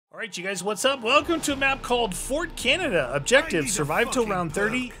Alright, you guys, what's up? Welcome to a map called Fort Canada. Objective, survive till round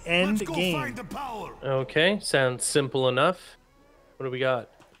 30, end game. Okay, sounds simple enough. What do we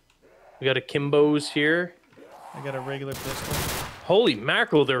got? We got a Kimbo's here. I got a regular pistol. Holy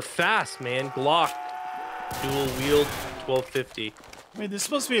mackerel, they're fast, man. Glock, dual wield, 1250. Wait, this is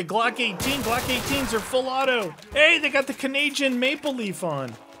supposed to be a Glock 18. Glock 18s are full auto. Hey, they got the Canadian maple leaf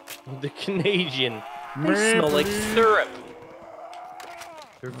on. The Canadian. They smell like syrup.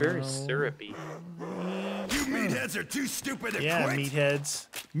 They're very syrupy. You meatheads are too stupid to quit. Yeah, meatheads.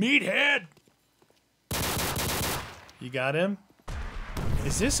 Meathead! You got him?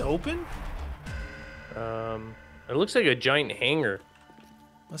 Is this open? It looks like a giant hangar.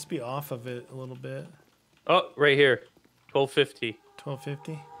 Must be off of it a little bit. Oh, right here. 1250.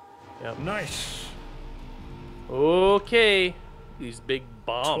 1250? Yep. Nice. Okay. These big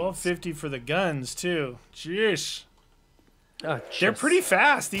bombs. 1250 for the guns, too. Jeez. Oh, They're pretty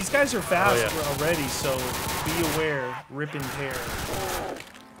fast. These guys are fast already, so be aware. Rip and tear. Holy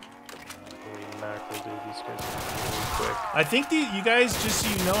mackerel, dude. These guys are really quick. I think you guys, just so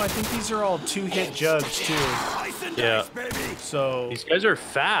you know, I think these are all two-hit jugs, too. Yeah. So These guys are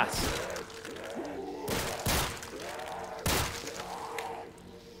fast.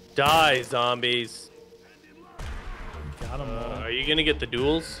 Die, zombies. got them all. Are you gonna get the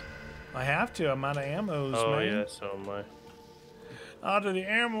duels? I have to. I'm out of ammos, Oh, man. yeah, so am I. Out of the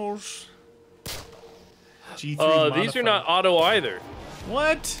ammos. G3 These modified. are not auto either.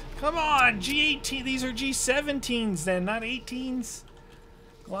 What? Come on, G18. These are G17s then, not 18s.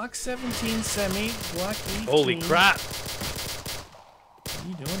 Glock 17 semi, Glock 18. Holy crap! What are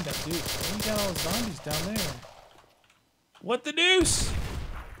you doing, that dude? Why you got all the zombies down there? What the deuce?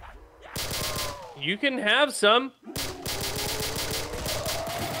 You can have some.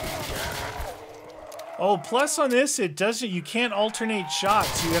 Oh, plus on this, it doesn't. You can't alternate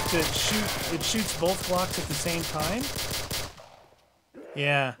shots. You have to shoot. It shoots both Glocks at the same time.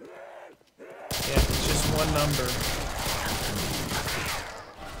 Yeah. Yeah, it's just one number.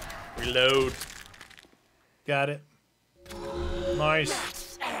 Reload. Got it.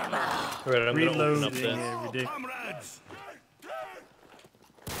 Nice. Alright, I'm gonna open up this. Yeah,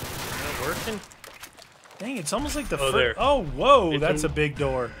 Not working? dang, it's almost like the Oh, first. there. Oh, whoa, It's that's a- a big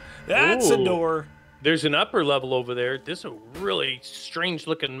door. That's a Ooh. door. There's an upper level over there. This is a really strange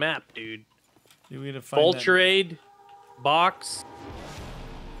looking map, dude. Do we need to find Vulture aid, box,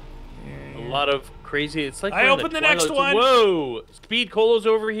 that? a lot of crazy. It's like I we're in opened the next Twilight. one. Whoa! Speed Colo's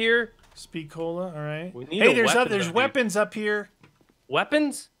over here. Speed cola. All right. We need Hey, a there's weapon, there's dude. weapons up here.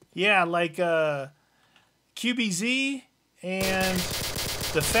 Weapons? Yeah, like QBZ and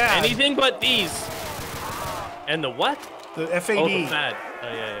the FAD. Anything but these. And the what? The FAD. Oh, the FAD. Oh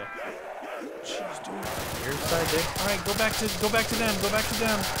yeah. Jeez, dude. Your side there. All right, go back to them. Go back to them. Go back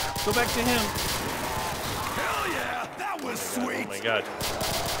to him. Hell yeah, that was sweet. Oh my god.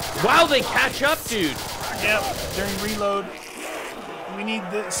 Wow, they catch up, dude. Yep. During reload, we need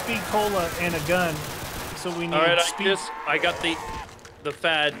the speed cola and a gun. So we need All right, speed. I got the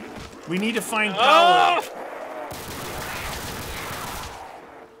FAD. We need to find power. Oh!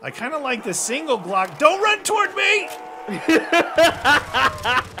 I kind of like the single Glock. Don't run toward me!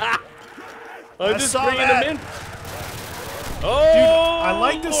 I'm just saw bringing that. them in. Oh, Dude, I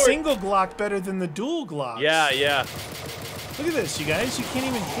like the Lord. single Glock better than the dual Glocks. Yeah, yeah. Look at this, you guys. You can't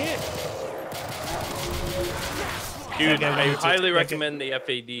even hit. Dude, That guy I needs it. highly That recommend the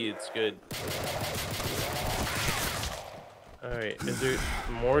FAD. It's good. All right, is there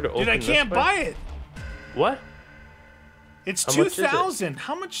more to open? Dude, I this can't way? buy it. What? It's How much is it? 2,000.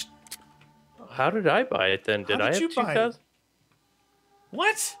 How much? How did I buy it then? Did How I did have you buy it? 2,000?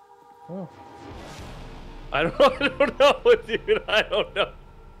 What? Oh. I don't know, dude. I don't know.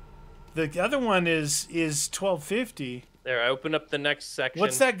 The other one is 1,250. There, I opened up the next section.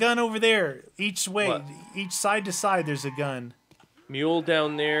 What's that gun over there? Each way, What? each side to side, there's a gun. Mule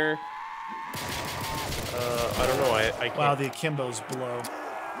down there. I don't know. I can't. Wow, the akimbos blow.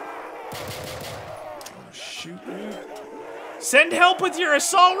 Oh, shoot, dude. Send help with your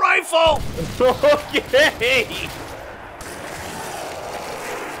assault rifle! Okay.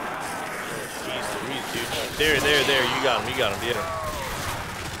 Jeez Louise, dude. There. You got him. Get him.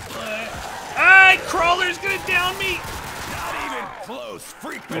 Hey, crawler's gonna down me! Not even close.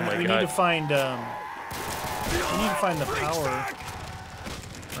 Freak Oh my we God. need to find the power,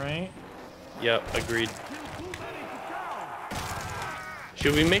 right? Yep, agreed.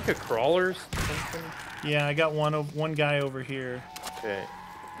 Should we make a crawler or something? Yeah, I got one guy over here. Okay.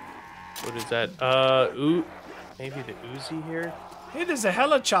 What is that? Maybe the Uzi here? Hey, there's a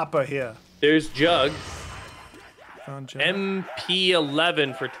helichopper here. There's Jug. Found Jug.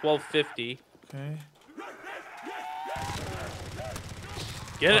 MP11 for 1250. Okay.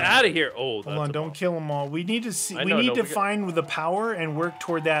 Get it out of here. Oh, Hold on, don't kill them all. We need to see. We need to find the power and work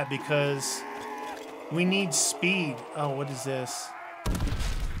toward that because we need speed. Oh, what is this?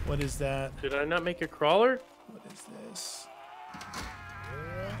 What is that? Did I not make a crawler? What is this?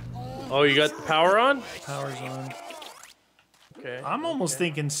 Oh, you got the power on? Power's on. Okay. I'm almost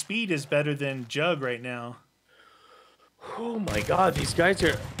thinking speed is better than Jug right now. Oh my God, these guys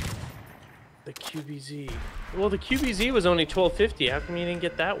are the QBZ. Well, the QBZ was only 1250. How come you didn't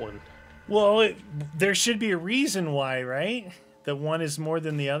get that one? Well, there should be a reason why, right? That one is more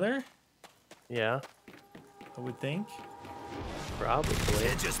than the other. Yeah, I would think. probably.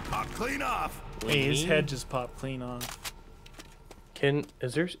 It just popped clean off. Hey, his head just popped clean off.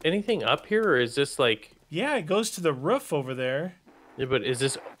 Is there anything up here, or is this like? Yeah, it goes to the roof over there. Yeah, but is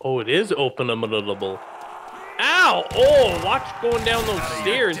this? Oh, it is openable. Ow! Oh, watch going down those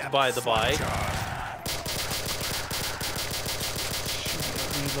stairs. By the by.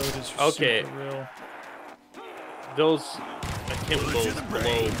 Reload is Okay. super real. Those Akimbos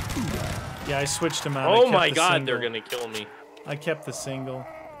below. Yeah, I switched them out. I Oh kept my the God, single. they're gonna kill me. I kept the single.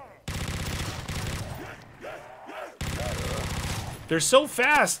 They're so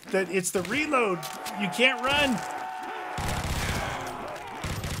fast that it's the reload. You can't run.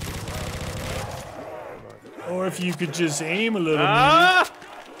 Or if you could just aim a little. Ah!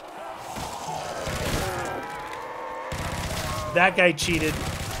 That guy cheated.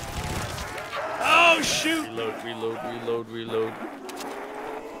 Oh shoot! Reload.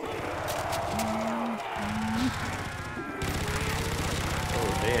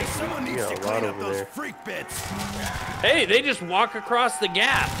 Oh man, Someone you needs to got a lot clean up over those there. freak bits. Hey, they just walk across the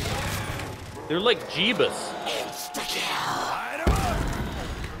gap. They're like Jeebus. Light 'em up.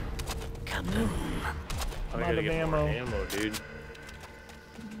 I out gotta of get more ammo. ammo, dude.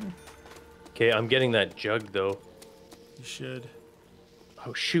 Okay, I'm getting that jug though. You should.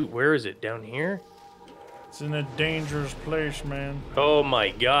 Oh shoot, where is it? Down here? It's in a dangerous place, man. Oh my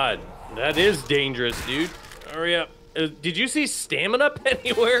God, that is dangerous, dude. Hurry up. Did you see stamina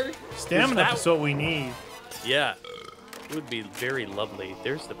anywhere? Stamina is what we need. Yeah, it would be very lovely.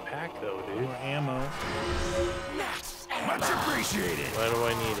 There's the pack though, dude. More ammo. Much appreciated. Why do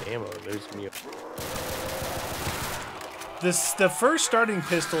I need ammo? There's me. The first starting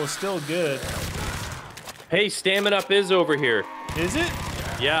pistol is still good. Hey, stamina up is over here. Is it?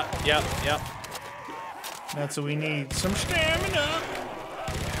 Yeah. That's what we need. Some stamina.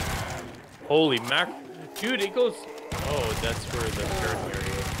 Holy mac, dude! It goes. Oh, that's for the third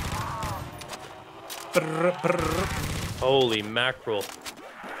area. Brr, brr. Holy mackerel!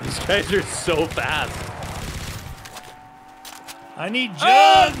 These guys are so fast. I need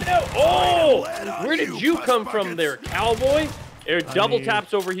Oh Jug. no! Oh, Let on where did you, you puss come from, buckets. there, cowboy? There, double need-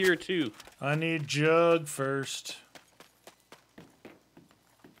 taps over here too. I need Jug first.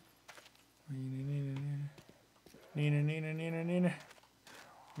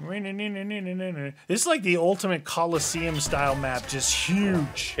 This is like the ultimate Coliseum style map, just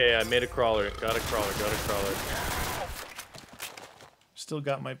huge. Okay, I made a crawler. Got a crawler. Still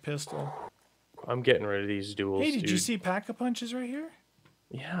got my pistol. I'm getting rid of these duels. Hey, did you dude. see Pack-a-Punches right here?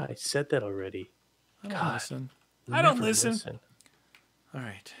 Yeah, I said that already. I don't God. listen. You I don't never listen. All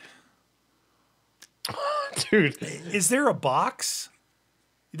right. Dude. Is there a box?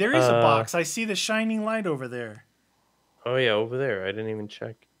 There is a box. I see the shining light over there. Oh yeah, over there. I didn't even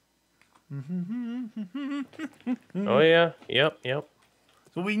check. Oh yeah. Yep.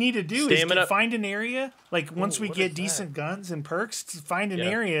 What we need to do is Stamina. find an area, like once we what get is decent guns and perks, to find an Yeah.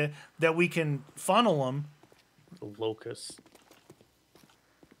 area that we can funnel them. The locust.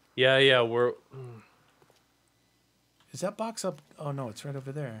 Yeah. We're. Is that box up? Oh no, it's right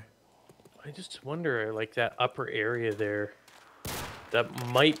over there. I just wonder, like that upper area there. That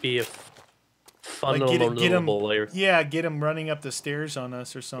might be a Like get him, funnel area. yeah, get him running up the stairs on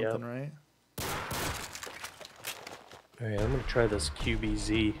us or something, right? All right, I'm gonna try this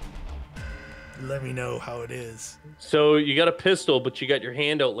QBZ. Let me know how it is. So you got a pistol, but you got your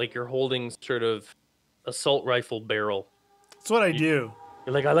hand out like you're holding sort of assault rifle barrel. That's what I do.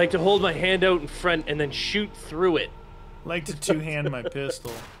 You're like, I like to hold my hand out in front and then shoot through it. I like to two-hand my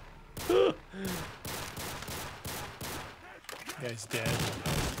pistol. Guy's dead.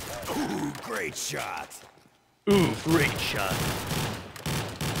 Ooh, great shot. Ooh, great shot.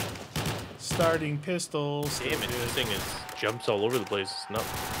 Starting pistol. Damn it, this thing jumps all over the place. It's not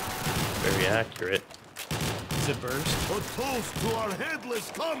very accurate. Is it burst? A toast to our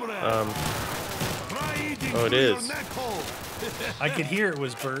headless comrade. Oh, it is. I could hear it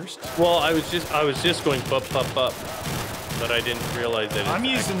was burst. Well, I was just going bup, but I didn't realize that. I'm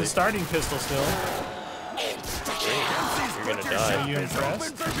using the starting pistol still. You're gonna die. Are you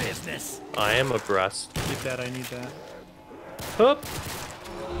impressed? I am impressed. Get that, I need that. Hup.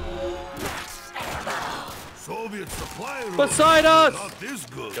 Soviet supply room. Beside us! Not this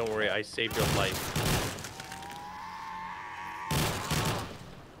good. Don't worry, I saved your life.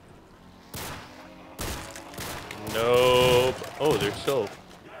 Nope. Oh, they're still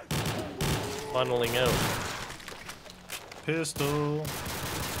funneling out. Pistol.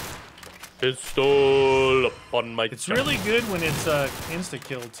 Pistol upon my It's chest. really good when it's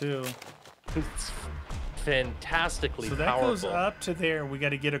insta-kill, too. It's fantastically So that powerful. goes up to there. We got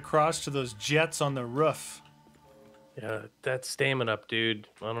to get across to those jets on the roof. Yeah, that's stamina up, dude.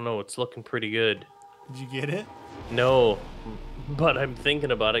 I don't know. It's looking pretty good. Did you get it? No, but I'm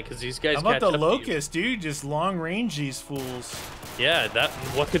thinking about it because these guys. How about catch the up to you. locust, dude? Just long range these fools. Yeah,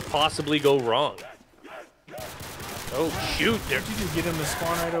 what could possibly go wrong? Oh shoot! Did you get him to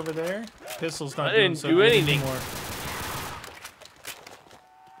spawn right over there? Pistol's not I doing didn't so do good anything. anymore.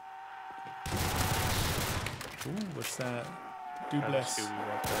 Ooh, what's that? Doubles.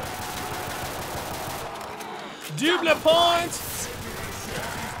 Double points!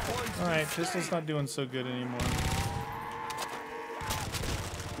 Alright, pistol's not doing so good anymore.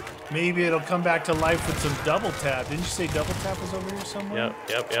 Maybe it'll come back to life with some double tap. Didn't you say double tap was over here somewhere?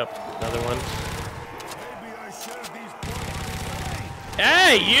 Yep. Another one.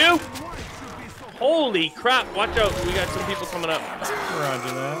 Hey, you! Holy crap! Watch out! We got some people coming up.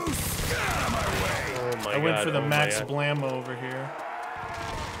 Roger that. Oh my god! I went for the oh my max god. blammo over here.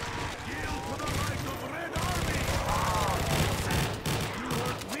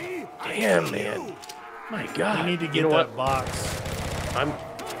 Damn, man! My god! You need to You get know that what? box. I'm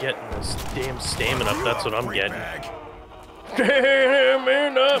getting this damn stamina up. That's what I'm getting.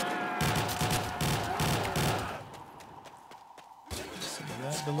 Stamina. Isn't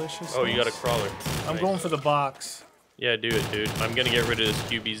that delicious? Oh, you got a crawler. I'm Nice. going for the box. Yeah, do it, dude. I'm gonna get rid of this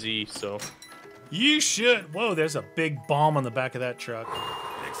QBZ. So. You should. Whoa, there's a big bomb on the back of that truck.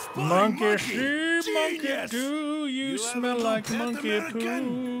 Monkey see, monkey Genius. do, you smell haven't like looked at monkey the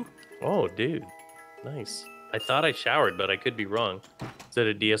American? poo. Oh, dude. Nice. I thought I showered, but I could be wrong. Is that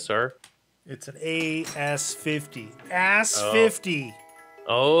a DSR? It's an AS-50. AS-50.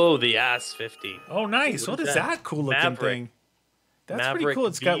 Oh, the AS 50. Oh, nice. What is that cool looking Maverick. thing? That's Maverick pretty cool.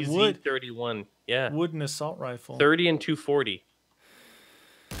 It's got wood, 31. Yeah. wooden assault rifle. 30 and 240.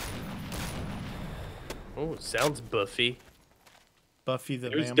 Oh, sounds buffy. Buffy the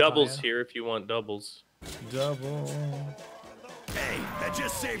There's vampire. doubles here if you want doubles. Double. Hey, that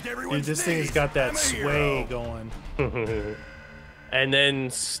just saved Dude, everyone's this thing has days. got that I'm a sway hero. going. And then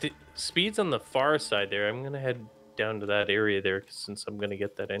speed's on the far side there. I'm going to head down to that area there since I'm going to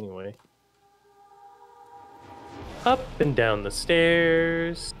get that anyway. Up and down the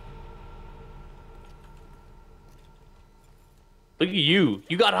stairs. Look at you.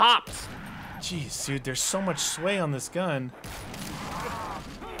 You got hops. Jeez, dude, there's so much sway on this gun.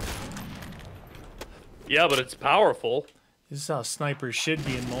 Yeah, but it's powerful. This is how snipers should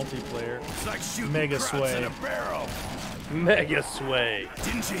be in multiplayer. It's like shooting Mega craps sway. in a barrel. Mega sway.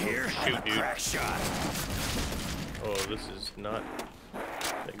 Didn't you hear? Shoot, dude. Crack shot. Oh, this is not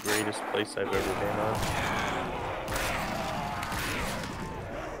the greatest place I've ever been on.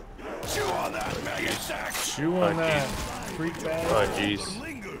 Chew on that, mega sack. Chew on that. Freak bag. Oh, jeez.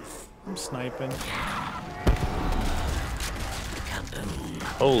 Lingers. I'm sniping.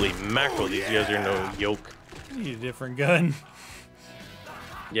 Holy mackerel, these guys are no yoke. I need a different gun.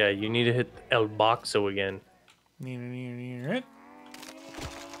 Yeah, you need to hit El Boxo again.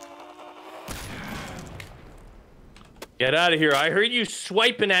 Get out of here. I heard you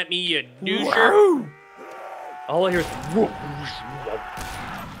swiping at me, you doucher. Woo! All I hear is...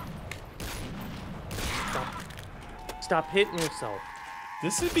 Stop hitting yourself.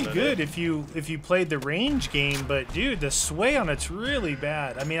 This would be good if you played the range game, but dude, the sway on it's really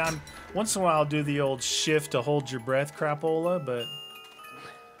bad. I mean, I'm once in a while I'll do the old shift to hold your breath crapola, but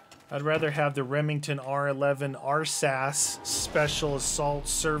I'd rather have the Remington R11 RSAS Special Assault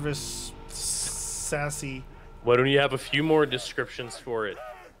Service Sassy. Why don't you have a few more descriptions for it?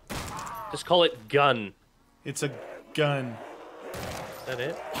 Just call it gun. It's a gun. Is that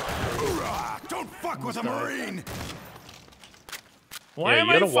it? Hoorah! Don't fuck with a Marine. Why Yeah, am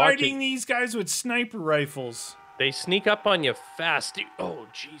you I gotta watch fighting it. these guys with sniper rifles? They sneak up on you fast. Dude. Oh,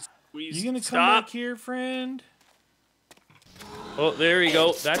 jeez. Please You gonna come stop. back here, friend? Oh, there you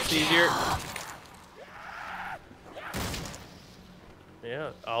go. That's easier. Yeah,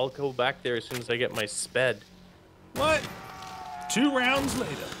 Yeah, I'll go back there as soon as I get my sped. What? 2 rounds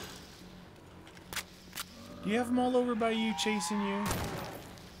later. Do you have them all over by you, chasing you?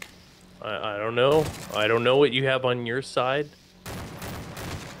 I don't know. I don't know what you have on your side.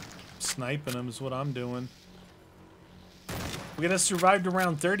 Sniping them is what I'm doing. We gotta survive to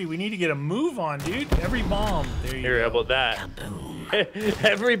round 30. We need to get a move on, dude. Every bomb. There you Here, go. how about that?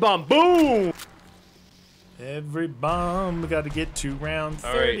 Every bomb, boom! Every bomb. We gotta get to round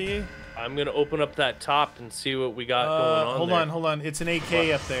 30. All right. I'm gonna open up that top and see what we got going on. Hold on. It's an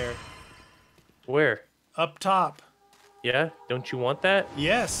AK up there. Where? Up top. Yeah? Don't you want that?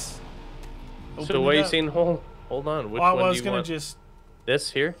 Yes. So Open why it are you up. saying hold on? Which Well, one I do was you gonna want? just.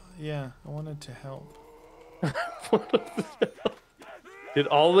 This here? Yeah, I wanted to help. Did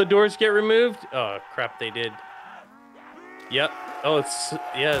all the doors get removed? Oh crap, they did. Yep. Oh, it's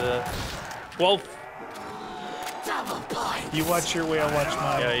the 12th. You watch your way, I'll watch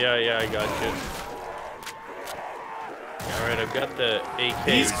mine. Yeah, I got you. All right, I've got the AK.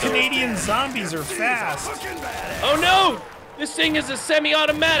 These so- Canadian zombies are fast. Oh no! This thing is a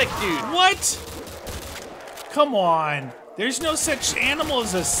semi-automatic, dude. What? Come on. There's no such animal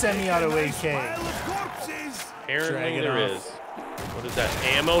as a semi-auto AK. Pile of corpses. Apparently Drag it there off. is. What is that?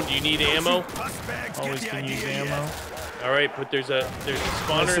 Ammo? Do you need ammo? Bus bags Always get the can use idea ammo. yet? All right, but there's a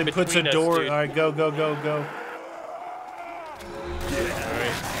spawner Unless in it puts a between us, door. dude. All right, go. All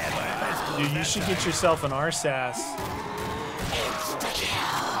right. Dude, you should get yourself an RSAS.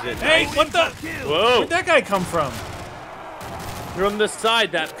 Is it Hey, nice? what the? Whoa! Where'd that guy come from? From the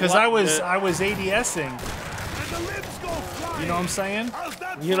side, that. Because I was ADSing. And the limbs go flying. You know what I'm saying? How's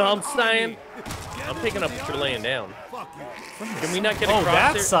that You know for what I'm an saying? army? I'm picking up what you're laying down. Fuck you. Can we not get Oh, across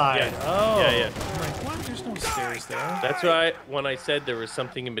that there? side. Yeah. Oh. Yeah. I'm like, what? There's no stairs there. That's why when I said there was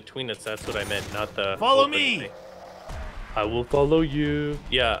something in between us, that's what I meant, not the. Follow open me. thing. I will follow you.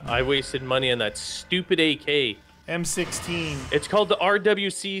 Yeah, I wasted money on that stupid AK. M16. It's called the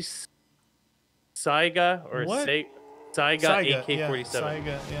RWC Saiga or What? Saiga Saiga, AK-47. Yeah,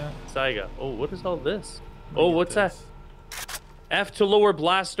 Saiga, yeah. Saiga. Oh, what is all this? Let me Oh, get what's this. that? F to lower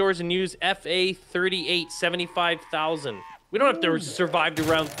blast doors and use FA 38 75,000. We don't have to survive to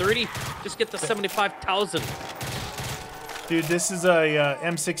round 30. Just get the 75,000. Dude, this is a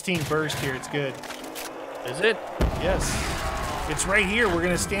M16 burst here. It's good. Is it? Yes. It's right here. We're going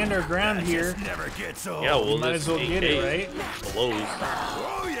to stand our ground here. Never gets old. Yeah, well, Might this as well get it, AK right? blows.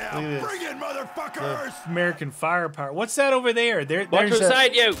 Oh yeah, Look at this. bring it, motherfuckers. American firepower. What's that over there? Watch There's the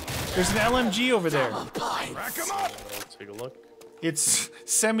side, you. there's an LMG over there. Rack 'em up. Let's take a look. It's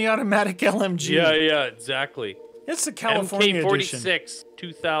semi-automatic LMG. Yeah, exactly. It's the California edition. MK46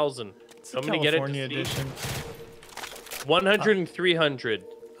 2000. It's the I'm gonna get it to California see. edition. 100 and 300.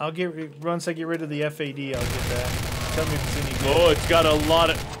 I'll once I get rid of the FAD, I'll get that. Tell me if it's any good. Oh, it's got a lot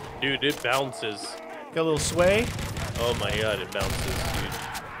of. Dude, it bounces. Got a little sway. Oh my god, it bounces, dude.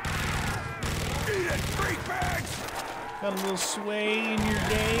 Eat it, freak bags. Got a little sway in your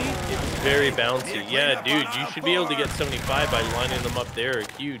day. It's very bouncy. Yeah, dude, you should be able to get 75 by lining them up there.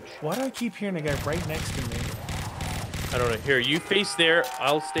 Huge. Why do I keep hearing a guy right next to me? I don't know. Here, you face there.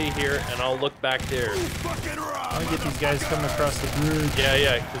 I'll stay here, and I'll look back there. Fucking raw. I'm gonna get these guys coming across the bridge.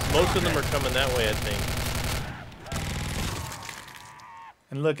 Yeah, because most of them are coming that way, I think.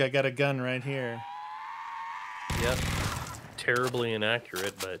 And look, I got a gun right here. Yep. Terribly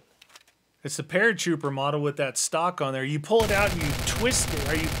inaccurate, but It's the paratrooper model with that stock on there. You pull it out and you twist it,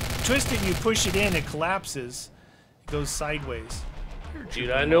 or you twist it and you push it in, it collapses. It goes sideways. dude,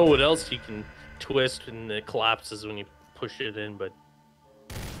 I know what else you can twist and it collapses when you push it in, but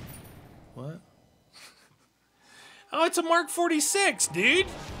What? Oh, it's a Mark 46, dude.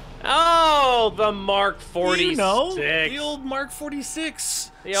 oh, the Mark 46. You know, the old Mark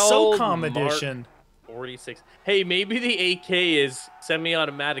 46 The old SOCOM Mark- edition. 46. Hey, maybe the AK is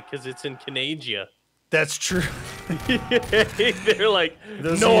semi-automatic because it's in Canada. That's true. They're like,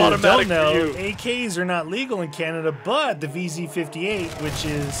 Those no of you that automatic don't know, for you. AKs are not legal in Canada, but the VZ58, which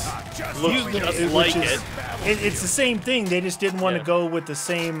is Looks just which like is- it's the same thing. They just didn't want Yeah. to go with the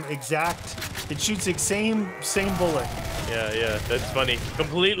same exact. It shoots the same bullet. Yeah, that's funny.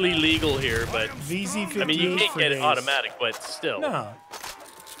 Completely legal here, but VZ58. I mean, you can't for get it days. automatic, but still. No.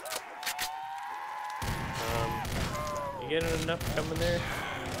 You getting enough coming there?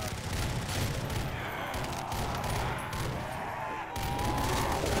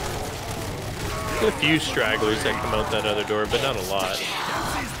 A few stragglers that come out that other door, but not a lot.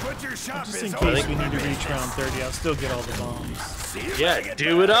 Put your shop Just in is case open. we need to reach round 30, I'll still get all the bombs. Yeah,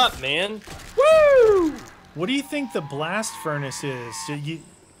 do it up, man. Woo! What do you think the blast furnace is?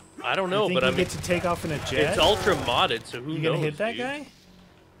 I don't know, you think but you I mean, get to take off in a jet? it's ultra modded, so who knows? You gonna hit that dude? guy?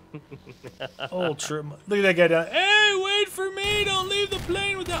 Ultra. Look at that guy down. Hey, wait for me! Don't leave the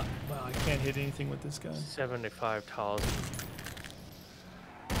plane without. Wow, I can't hit anything with this gun. 75,000.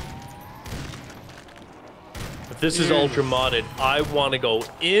 If this is ultra modded, I want to go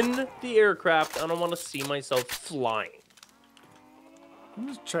in the aircraft and I want to see myself flying.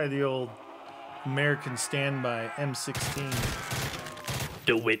 Let's try the old American Standby M16.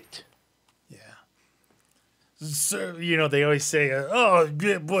 Do it. Yeah. So, you know, they always say, oh,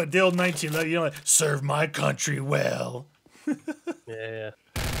 what, the old 1911, you know, like, serve my country well. Yeah.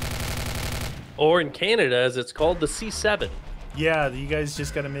 Or in Canada, as it's called, the C7. Yeah, you guys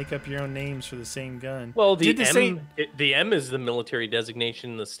just got to make up your own names for the same gun. Well, the M is the military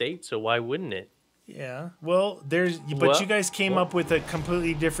designation in the state, so why wouldn't it? Yeah. Well, but you guys came up with a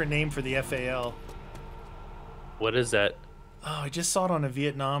completely different name for the FAL. What is that? Oh, I just saw it on a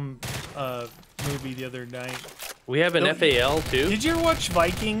Vietnam movie the other night. We have an FAL too. Did you ever watch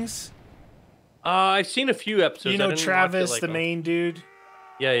Vikings? I've seen a few episodes. You know Travis, the main dude?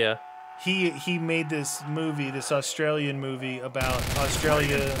 Yeah, yeah. He made this movie, this Australian movie about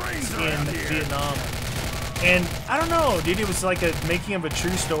Australia in Vietnam. And I don't know, dude, it was like a making of a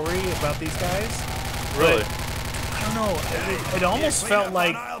true story about these guys. Really? But, I don't know, it almost felt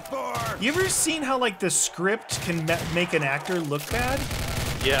like, you ever seen how like the script can make an actor look bad?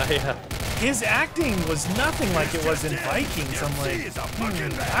 Yeah, yeah. His acting was nothing like it was in Vikings. I'm like,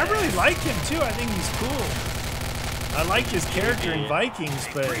 I really like him too. I think he's cool. I liked his character in Vikings,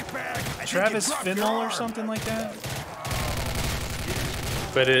 but Travis Finnell or something like that.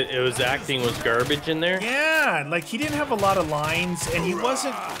 But it was acting was garbage in there? Yeah, like he didn't have a lot of lines, and he was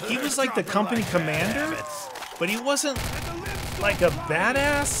like the company commander, but he wasn't like a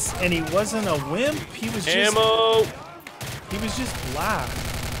badass, and he wasn't a wimp. He was just black.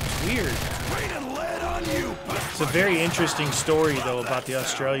 Weird. It's a very interesting story though about the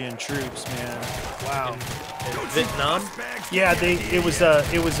Australian troops, man. Wow. In Vietnam? Yeah, it was a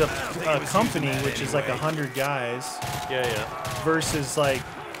company which is like 100 guys. Yeah, yeah. Versus like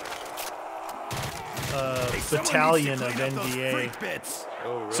a battalion of NVA.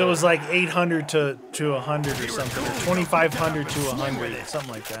 Oh, really? So it was like 800 to 100 or something, or 2,500 to 100,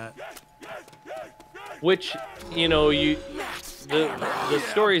 something like that. Which, you know, the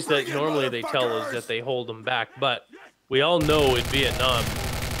stories that normally they tell is that they hold them back, but we all know in Vietnam.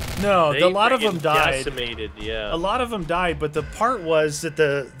 No, a lot of them died. Decimated, yeah. A lot of them died, but the part was that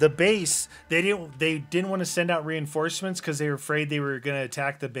the base they didn't want to send out reinforcements because they were afraid they were going to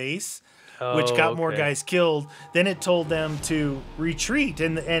attack the base, which got more guys killed. Then it told them to retreat,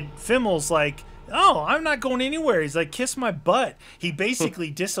 and Fimmel's like, "Oh, I'm not going anywhere." He's like, "Kiss my butt." He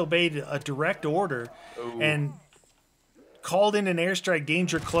basically disobeyed a direct order and called in an airstrike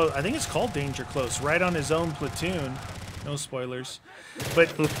danger close. I think it's called danger close, right on his own platoon. No spoilers.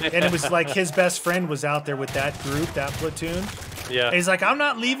 But and it was like his best friend was out there with that group, that platoon. Yeah. And he's like, I'm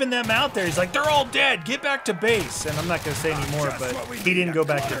not leaving them out there. He's like, they're all dead. Get back to base. And I'm not gonna say anymore, but he didn't go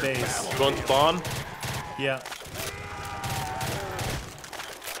back to base. You want the bomb? Yeah.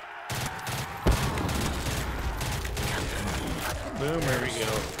 Boom. There we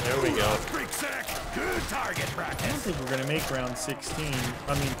go. There we go. Good target I practice. don't think we're gonna make round 16.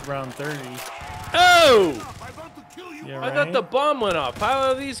 I mean round 30. Oh! Yeah, I right? thought the bomb went off. How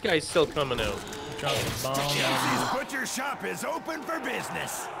are these guys still coming out? Drop the bomb. Kelsey's Butcher Shop is open for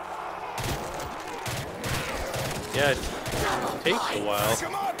business. Yeah, it takes a while.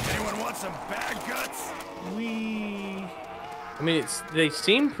 Come on, anyone want some bad guts? Wee. I mean, they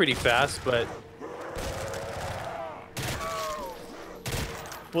seem pretty fast, but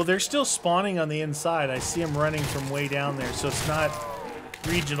Well, they're still spawning on the inside. I see them running from way down there, so it's not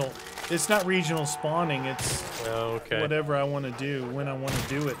regional. It's not regional spawning. It's whatever I want to do when I want to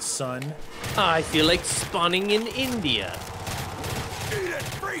do it, son. I feel like spawning in India. Eat it,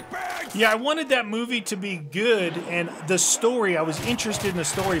 freak bags! Yeah, I wanted that movie to be good, and the story, I was interested in the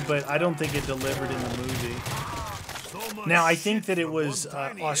story, but I don't think it delivered in the movie. Now, I think that it was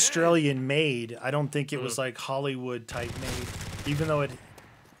Australian made. I don't think it was like Hollywood type made, even though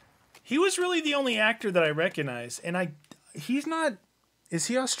he was really the only actor that I recognize, and he's not. Is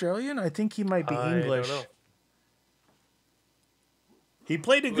he Australian? I think he might be English. I don't know. He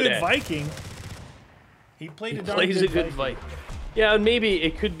played a good Viking. He played a darn Plays good a good Viking. fight. Yeah, and maybe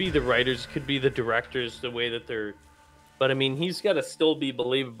it could be the writers, could be the directors, the way that they're. But I mean, he's got to still be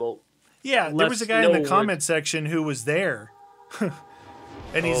believable. Yeah, there was a guy in the comment section who was there,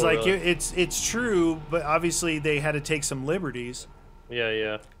 and he's like, really? "It's true, but obviously they had to take some liberties." Yeah,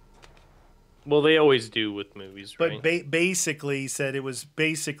 yeah. Well, they always do with movies, But right? basically said it was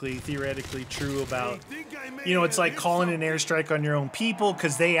basically theoretically true about, you know, it's like calling an airstrike on your own people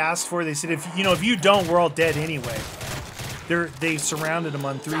because they asked for it. They said, if you don't, we're all dead anyway. They surrounded them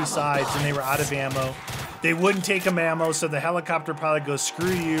on 3 sides and they were out of ammo. They wouldn't take him ammo, so the helicopter pilot goes,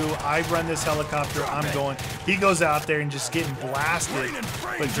 screw you, I run this helicopter, I'm going. He goes out there and just getting blasted,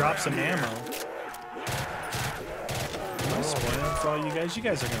 but drops some ammo. I'm spoiling it for all you guys. You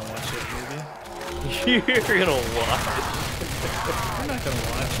guys are going to watch it, movie. You're gonna watch it. I'm not going to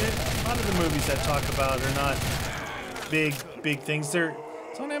watch it. A lot of the movies I talk about are not big things.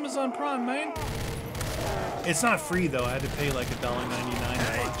 It's on Amazon Prime, man. It's not free, though. I had to pay like $1.99 to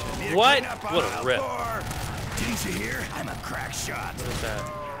watch it. What? What a rip. Didn't you hear? I'm a crack shot. What is that?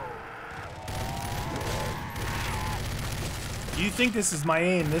 Do you think this is my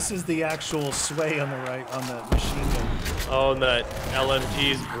aim? This is the actual sway on the right, on the machine gun. Oh, and that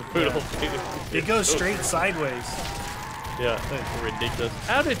LMG is brutal, dude. It goes straight sideways. Yeah, ridiculous.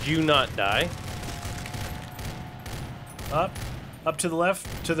 How did you not die? Up to the left,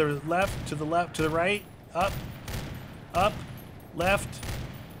 to the left, to the left, to the right, up, left,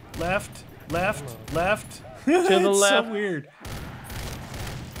 left, left. To the It's left. so weird.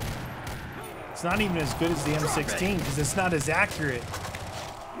 It's not even as good as the M16 because it's not as accurate.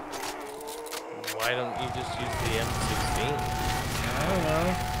 Why don't you just use the M16? I don't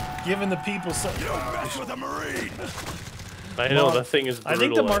know. Giving the people so. You don't mess with a Marine. I know the thing is brutal. I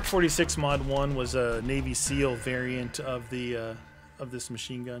think the Mark 46 Mod 1 was a Navy SEAL variant of the of this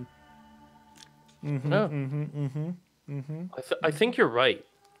machine gun. I think you're right.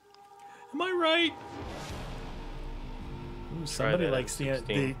 Am I right? Ooh, somebody that likes the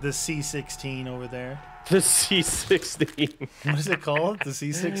M16. C16 over there. The C16. What is it called? The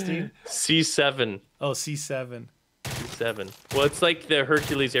C16? C7. Oh, C7. C7. Well, it's like the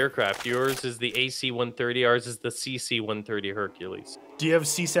Hercules aircraft. Yours is the AC-130. Ours is the CC-130 Hercules. Do you have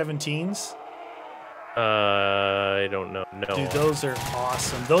C17s? I don't know. No. Dude, those are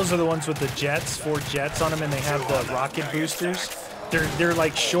awesome. Those are the ones with the jets, 4 jets on them, and they have the rocket boosters. They're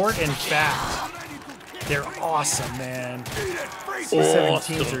like short and fat. They're awesome, man.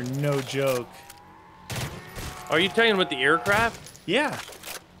 C17s are no joke. Are you talking about the aircraft? Yeah.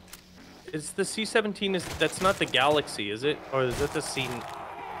 Is the C-17 that's not the Galaxy, is it? Or is that the C? You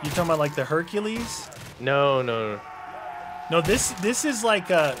talking about like the Hercules? No. No, this is like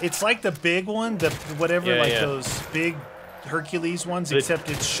it's like the big one, the whatever, Yeah, like yeah. those big Hercules ones, except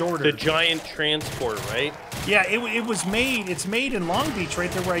it's shorter. The giant transport, right? Yeah, it's made in Long Beach,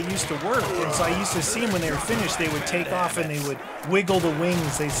 right there where I used to work. And so I used to see them when they were finished. They would take off and they would wiggle the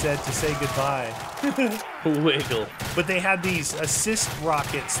wings, they said, to say goodbye. Wiggle. But they had these assist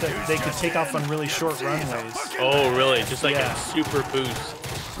rockets that they could take off on really short runways. Oh, really? Just like Yeah. a super boost.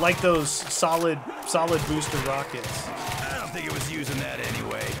 Like those solid booster rockets. I don't think it was using that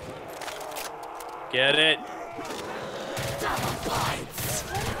anyway. Get it?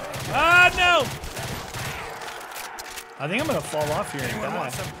 Ah, no! I think I'm gonna fall off here and Anyone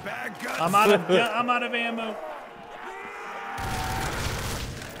want die. some bad guts? I'm out of ammo.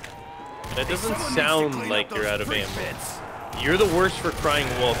 That doesn't Someone needs to sound clean like up you're those out of freak ammo. bits. You're the worst for crying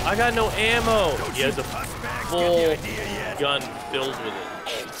wolf. I got no ammo. Don't He has you a pus bags full get the idea yet? gun filled with it.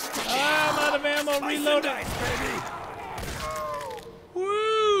 I'm out of ammo. Slice and Reload it. dice, baby.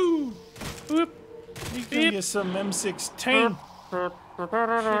 Woo! Whoop. You can get some M16. 16.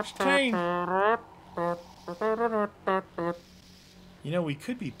 You know, we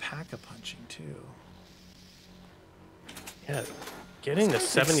could be pack-a-punching too. Yeah, getting the It's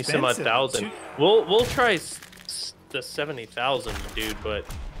 70 some odd expensive, thousand. too. We'll try the 70,000, dude, but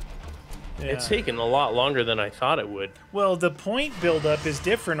it's Yeah. taken a lot longer than I thought it would. Well, the point buildup is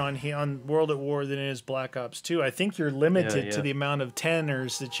different on World at War than it is Black Ops 2. I think you're limited Yeah, to yeah. the amount of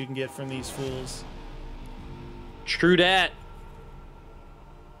tenors that you can get from these fools. True dat.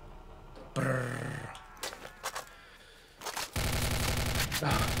 That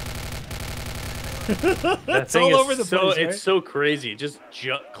It's all thing is over the place, right? It's so crazy. It just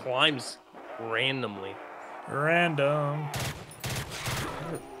climbs randomly. Random.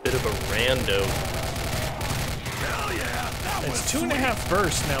 Bit of a rando. Hell yeah, that was It's 2.5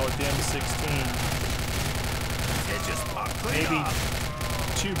 bursts now with the M16. It just popped clean Maybe off.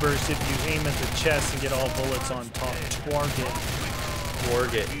 2 bursts if you aim at the chest and get all bullets on top target.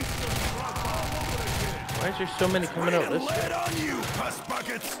 Target. Why is there so many coming out this way? Lead on you, pus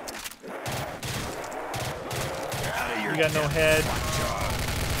buckets. Out of your You got no head.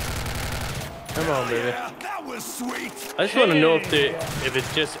 Come on, baby. Yeah, that was sweet. I just want to know if it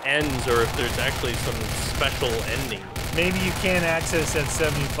just ends or if there's actually some special ending. Maybe you can't access that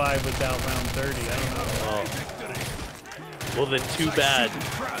 75 without round 30. I don't know. Oh. Well, then too bad.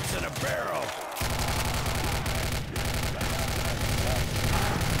 Crowds in a barrel.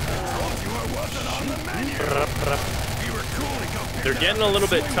 Told you I wasn't on the menu. You were cool to go pick They're up getting a little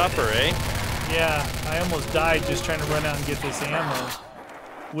bit tougher, eh? Yeah, I almost died just trying to run out and get this ammo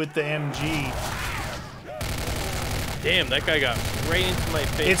with the MG. Damn, that guy got right into my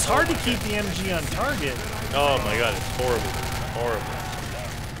face. It's hard to keep the MG on target. Oh my god, it's horrible.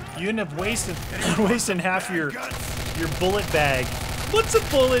 Horrible. You end up wasting half your bullet bag. What's a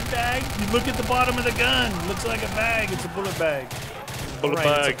bullet bag? You look at the bottom of the gun. Looks like a bag. It's a bullet bag. Bullet Right,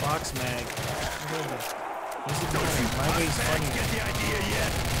 bag. it's a box mag. What's it doing? My way's funny. Get the idea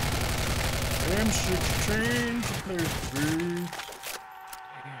yet? M16 to players 3.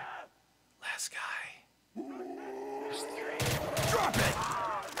 Last guy. There's 3. Drop it.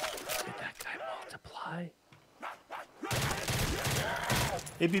 Did that guy multiply?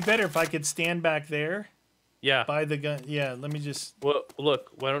 It'd be better if I could stand back there Yeah. by the gun. Yeah, let me just. Well, look,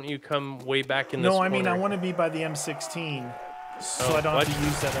 why don't you come way back in this No, I mean, I corner? want to be by the M16 so Oh, I don't what? have to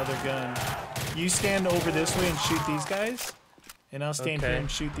use that other gun. You stand over this way and shoot these guys, and I'll stand here Okay. and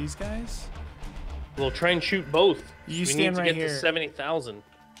shoot these guys. We'll try and shoot both. You we stand need to right get here. to 70,000.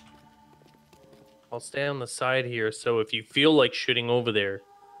 I'll stay on the side here, so if you feel like shooting over there,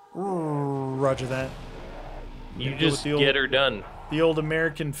 Roger that. you go just with the get old- her done. The old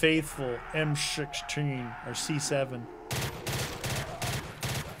American faithful M16 or C7.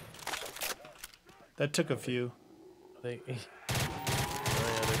 That took a few. They, oh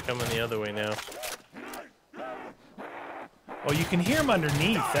yeah, they're coming the other way now. Oh, you can hear them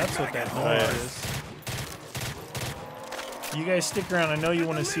underneath. That's what that noise yeah. is. You guys stick around. I know you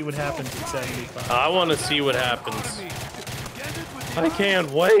want to see what happens at 75. I want to see what happens. I can't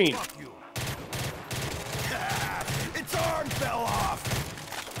wait. Fuck you. Its arm fell off.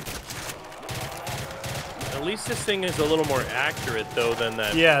 At least this thing is a little more accurate, though, than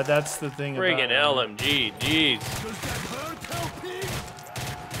that Yeah, that's the thing. friggin' about it. LMG. Jeez. Does that hurt, LP?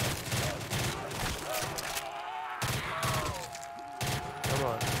 Come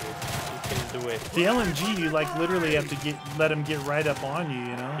on, dude. You can do it. The LMG, you like literally have to let them get right up on you,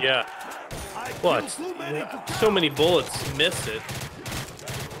 you know? Yeah. I Well, killed it's, so many. so many bullets miss it.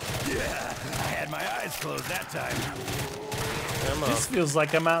 Yeah, I had my eyes closed that time. Come on. This feels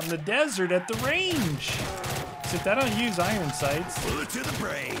like I'm out in the desert at the range. Except I don't use iron sights. Bullet to the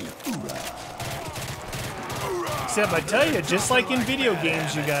brain. Except I tell you, just like in video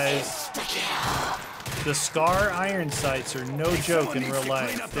games, you guys, the Scar iron sights are no joke in real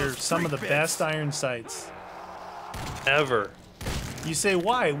life. They're some of the best iron sights. Ever. You say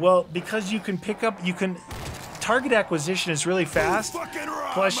why? Well, because you can pick up, target acquisition is really fast. Fucking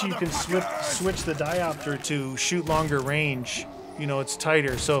raw, Plus, you can motherfuckers. switch the diopter to shoot longer range. You know, it's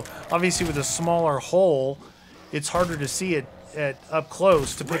tighter. So obviously, with a smaller hole, it's harder to see it at up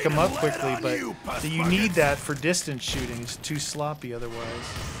close to pick them up quickly. But you need that for distance shooting. It's too sloppy otherwise.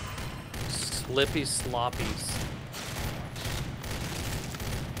 Slippy sloppies.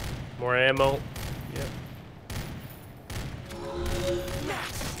 More ammo. Yep.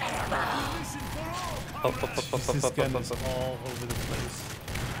 This gun is all over the place.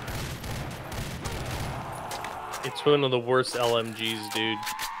 It's one of the worst LMGs, dude,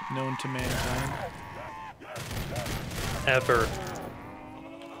 Known to mankind. ever.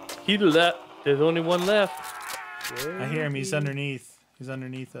 He left. There's only one left. I hear him. He's underneath. He's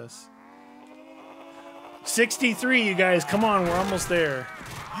underneath us. 63, you guys. Come on. We're almost there.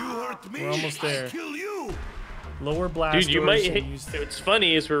 You hurt me. We're almost there. I kill you. Lower blast. Dude, you might hit. Use What's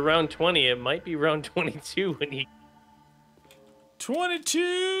funny is we're round 20. It might be round 22 when he.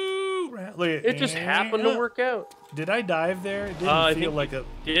 22. Look at- It just happened to work out. Did I dive there? It didn't I feel think like a.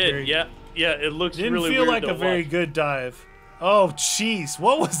 Did very- yeah. It looks Didn't really feel weird like to a very watch. good dive. Oh, jeez.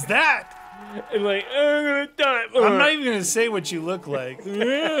 What was that? I'm like, I'm gonna die. I'm not even gonna say what you look like.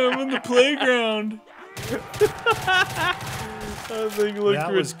 Yeah, I'm in the playground. That thing looked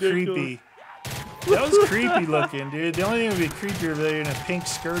That was ridiculous. creepy. That was creepy looking, dude. The only thing that would be creepier if they're in a pink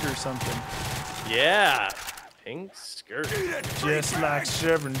skirt or something. Yeah. Pink skirt. Just like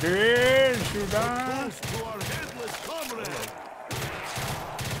 7 days to die. Close to our headless comrade.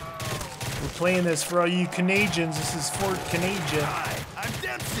 We're playing this for all you Canadians. This is Fort Canada. Hi, I'm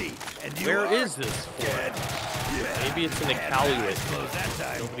Dempsey, and you Where are is this for? dead. Yeah, Maybe it's in I had my Iqaluit. eyes closed that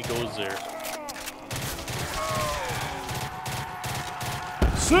time. Nobody goes there.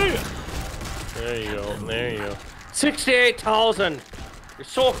 See ya. There you go. There you go. 68,000. You're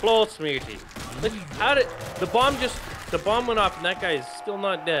so close, matey. Look, how did the bomb went off and that guy is still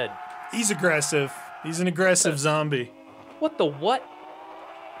not dead? He's aggressive. He's an aggressive zombie. What the what?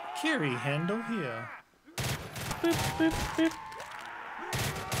 Carry handle here. Boop, boop, boop.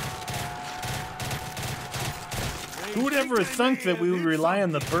 Who would ever thunk that we would rely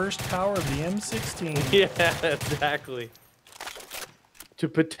on the burst power of the M16? Yeah, exactly. To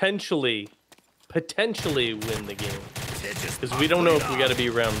potentially win the game. Because we don't know if we got to be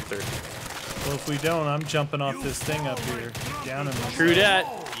round 30. Well, if we don't, I'm jumping off this thing up here. Down in the True that.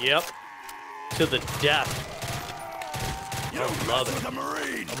 Yep. To the death. I love it.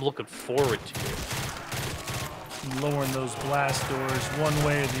 I'm looking forward to it. Lowering those blast doors one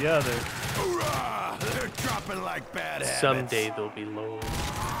way or the other. Hoorah! They're dropping like bad habits. Someday they'll be lowered.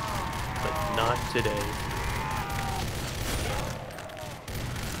 But not today.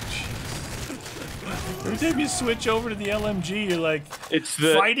 Every time you switch over to the LMG, you're like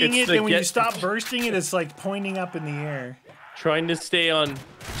fighting it, the and when you stop bursting it, it's like pointing up in the air. Trying to stay on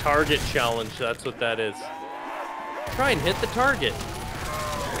target challenge, that's what that is. Try and hit the target.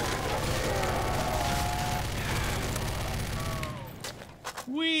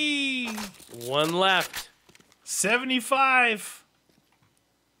 Whee! One left. 75.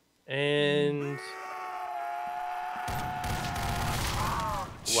 And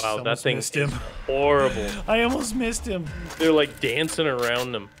wow, that Almost thing missed is him. horrible. I almost missed him. They're like dancing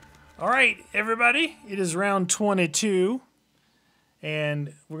around them. All right, everybody, it is round 22,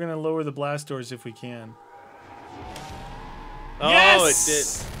 and we're gonna lower the blast doors if we can. Oh, Yes! it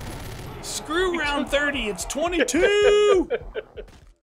did. Screw round 30. It's 22.